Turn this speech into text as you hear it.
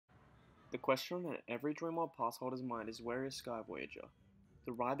The question on every Dreamworld pass holder's mind is, where is Sky Voyager?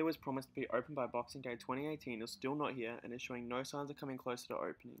 The ride that was promised to be open by Boxing Day 2018 is still not here and is showing no signs of coming closer to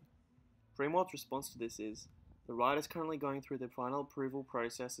opening. Dreamworld's response to this is, the ride is currently going through the final approval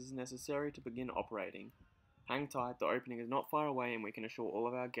processes necessary to begin operating. Hang tight, the opening is not far away and we can assure all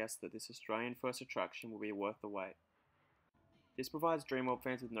of our guests that this Australian first attraction will be worth the wait. This provides Dreamworld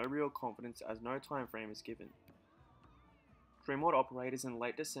fans with no real confidence as no time frame is given. Dreamworld operators in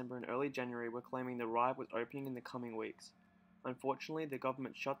late December and early January were claiming the ride was opening in the coming weeks. Unfortunately, the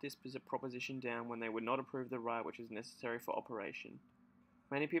government shut this proposition down when they would not approve the ride which is necessary for operation.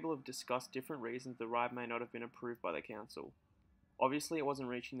 Many people have discussed different reasons the ride may not have been approved by the council. Obviously it wasn't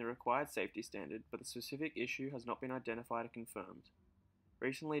reaching the required safety standard, but the specific issue has not been identified or confirmed.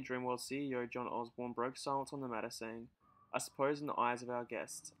 Recently, Dreamworld CEO John Osborne broke silence on the matter, saying, "I suppose in the eyes of our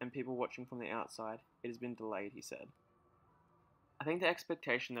guests, and people watching from the outside, it has been delayed," he said. I think the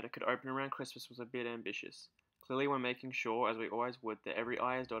expectation that it could open around Christmas was a bit ambitious. Clearly we're making sure, as we always would, that every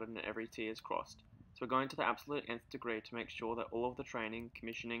I is dotted and every T is crossed. So we're going to the absolute nth degree to make sure that all of the training,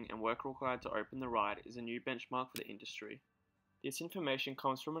 commissioning and work required to open the ride is a new benchmark for the industry. This information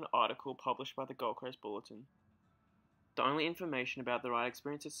comes from an article published by the Gold Coast Bulletin. The only information about the ride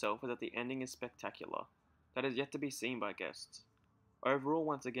experience itself is that the ending is spectacular. That is yet to be seen by guests. Overall,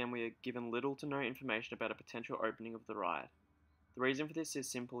 once again, we are given little to no information about a potential opening of the ride. The reason for this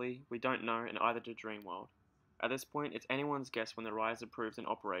is simply, we don't know, and either do Dreamworld. At this point, it's anyone's guess when the ride is approved and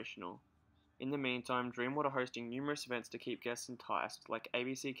operational. In the meantime, Dreamworld are hosting numerous events to keep guests enticed, like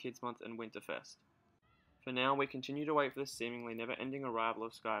ABC Kids Month and Winterfest. For now, we continue to wait for the seemingly never-ending arrival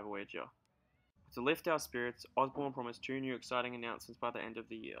of Sky Voyager. To lift our spirits, Osborne promised 2 new exciting announcements by the end of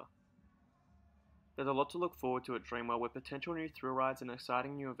the year. There's a lot to look forward to at Dreamworld with potential new thrill rides and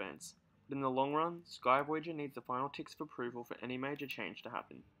exciting new events, but in the long run, Sky Voyager needs the final ticks of approval for any major change to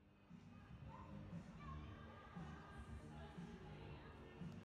happen.